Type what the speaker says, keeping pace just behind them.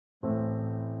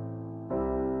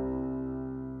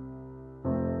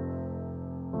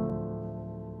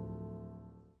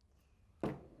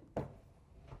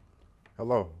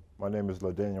Hello, my name is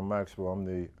LaDaniel Maxwell. I'm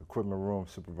the equipment room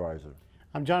supervisor.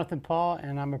 I'm Jonathan Paul,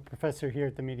 and I'm a professor here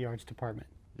at the Media Arts Department.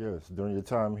 Yes, during your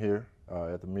time here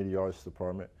at the Media Arts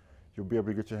Department, you'll be able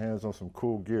to get your hands on some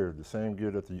cool gear, the same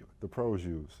gear that the pros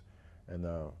use. And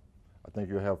I think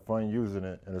you'll have fun using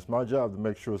it. And it's my job to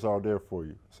make sure it's all there for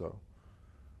you. So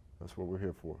that's what we're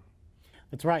here for.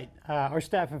 That's right. Our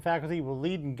staff and faculty will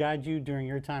lead and guide you during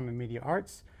your time in Media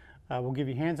Arts. We'll give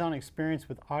you hands-on experience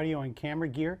with audio and camera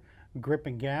gear, grip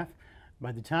and gaff.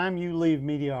 By the time you leave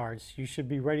Media Arts, you should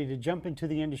be ready to jump into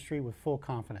the industry with full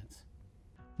confidence.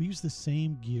 We use the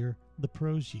same gear the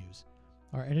pros use.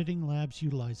 Our editing labs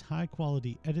utilize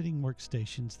high-quality editing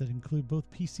workstations that include both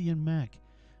PC and Mac.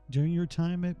 During your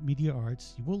time at Media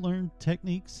Arts, you will learn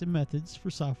techniques and methods for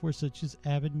software such as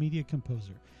Avid Media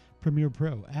Composer, Premiere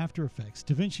Pro, After Effects,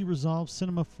 DaVinci Resolve,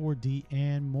 Cinema 4D,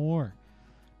 and more.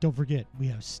 Don't forget, we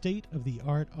have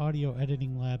state-of-the-art audio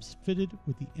editing labs fitted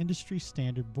with the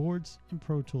industry-standard boards and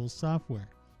Pro Tools software.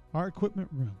 Our equipment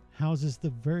room houses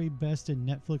the very best in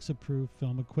Netflix-approved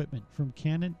film equipment, from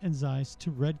Canon and Zeiss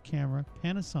to Red Camera,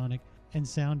 Panasonic, and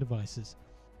sound devices.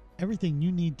 Everything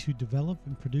you need to develop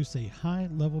and produce a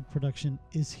high-level production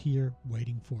is here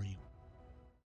waiting for you.